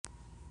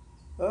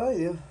Ay,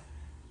 Dios.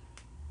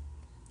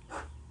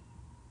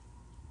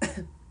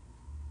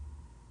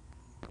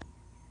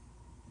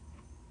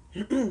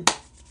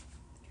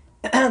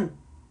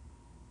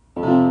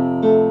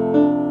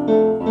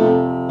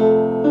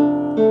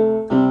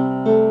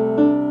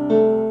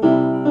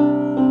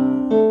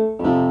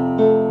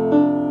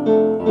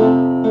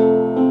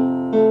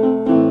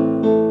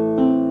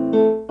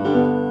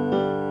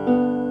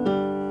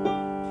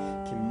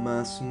 ¿Qué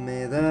más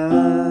me da?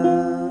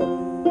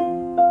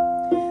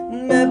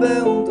 Me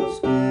preguntas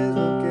qué es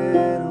lo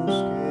que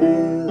nos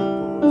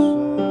queda por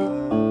saber.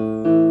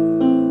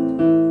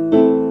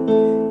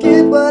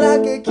 ¿Qué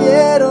para qué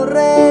quiero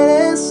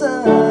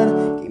regresar?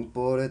 ¿Qué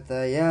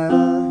importa ya?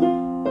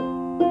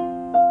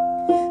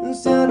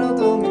 Se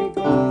anotó mil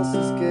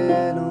cosas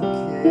que no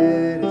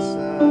quieres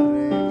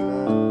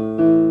arreglar.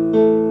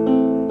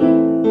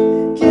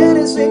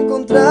 Quieres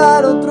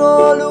encontrar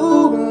otro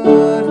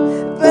lugar,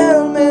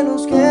 pero al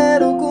menos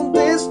quiero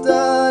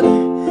contestar,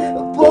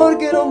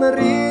 porque no me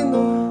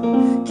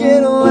rindo,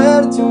 quiero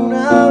verte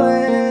una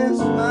vez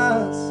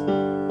más.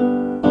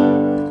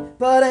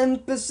 Para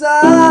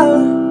empezar,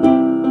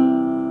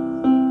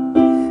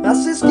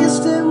 haces que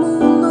este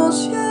mundo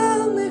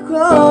sea un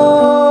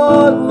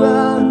mejor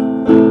lugar.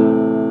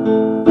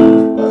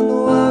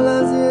 Cuando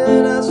hablas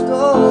llenas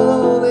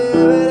todo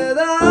de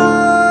verdad,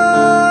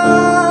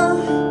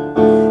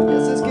 y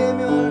haces que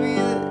me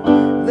olvide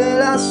de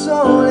la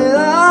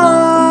soledad.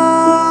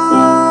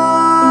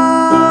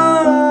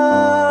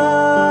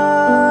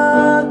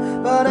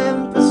 Para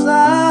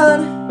empezar,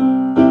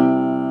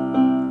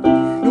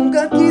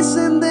 nunca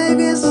quise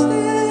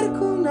envejecer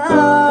con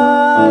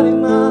nadie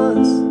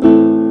más,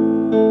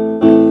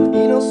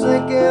 y no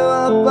sé qué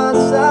va a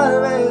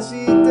pasarme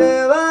si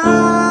te vas.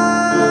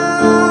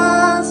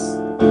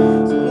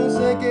 Solo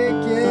sé que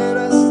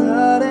quiero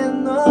estar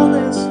en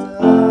donde estás.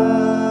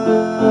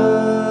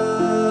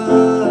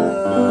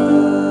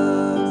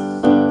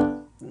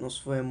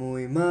 Nos fue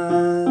muy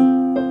mal,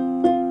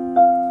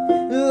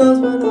 los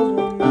buenos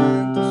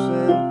momentos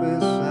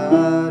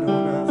empezaron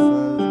a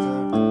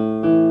faltar.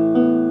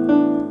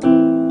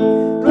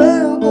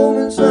 Luego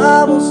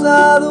comenzamos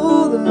a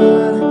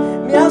dudar,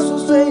 me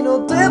asusté y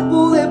no te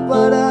pude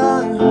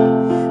parar,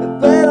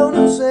 pero ni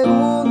un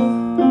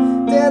segundo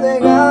te he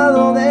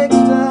dejado de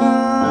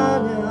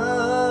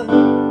extrañar.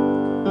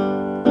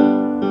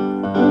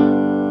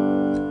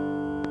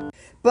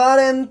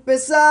 Para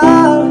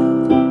empezar,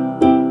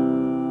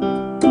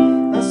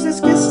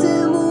 haces que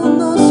este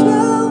mundo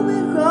sea un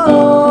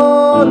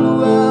mejor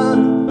lugar.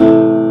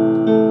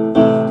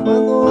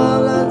 Cuando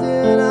hablas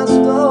llenas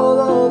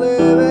todo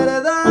de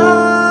verdad,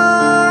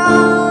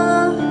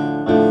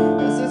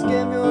 haces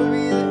que me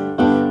olvide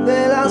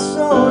de la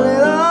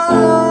soledad.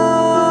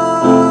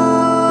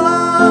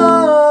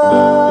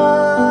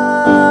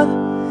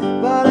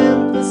 Para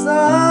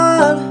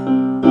empezar,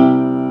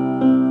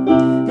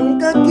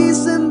 nunca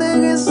quise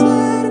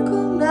envejecer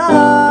con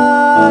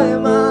nadie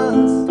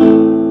más,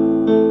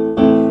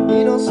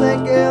 y no sé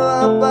qué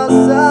va a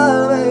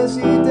pasarme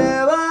si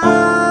te vas.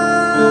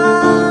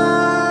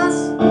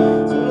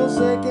 Solo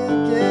sé que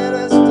quiero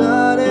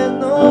estar en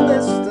donde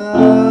estás.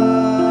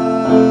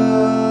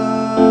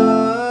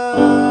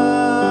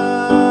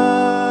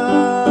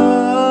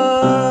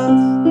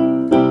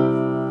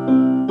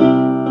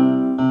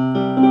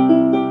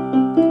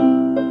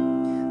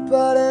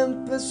 Para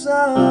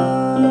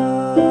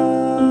empezar.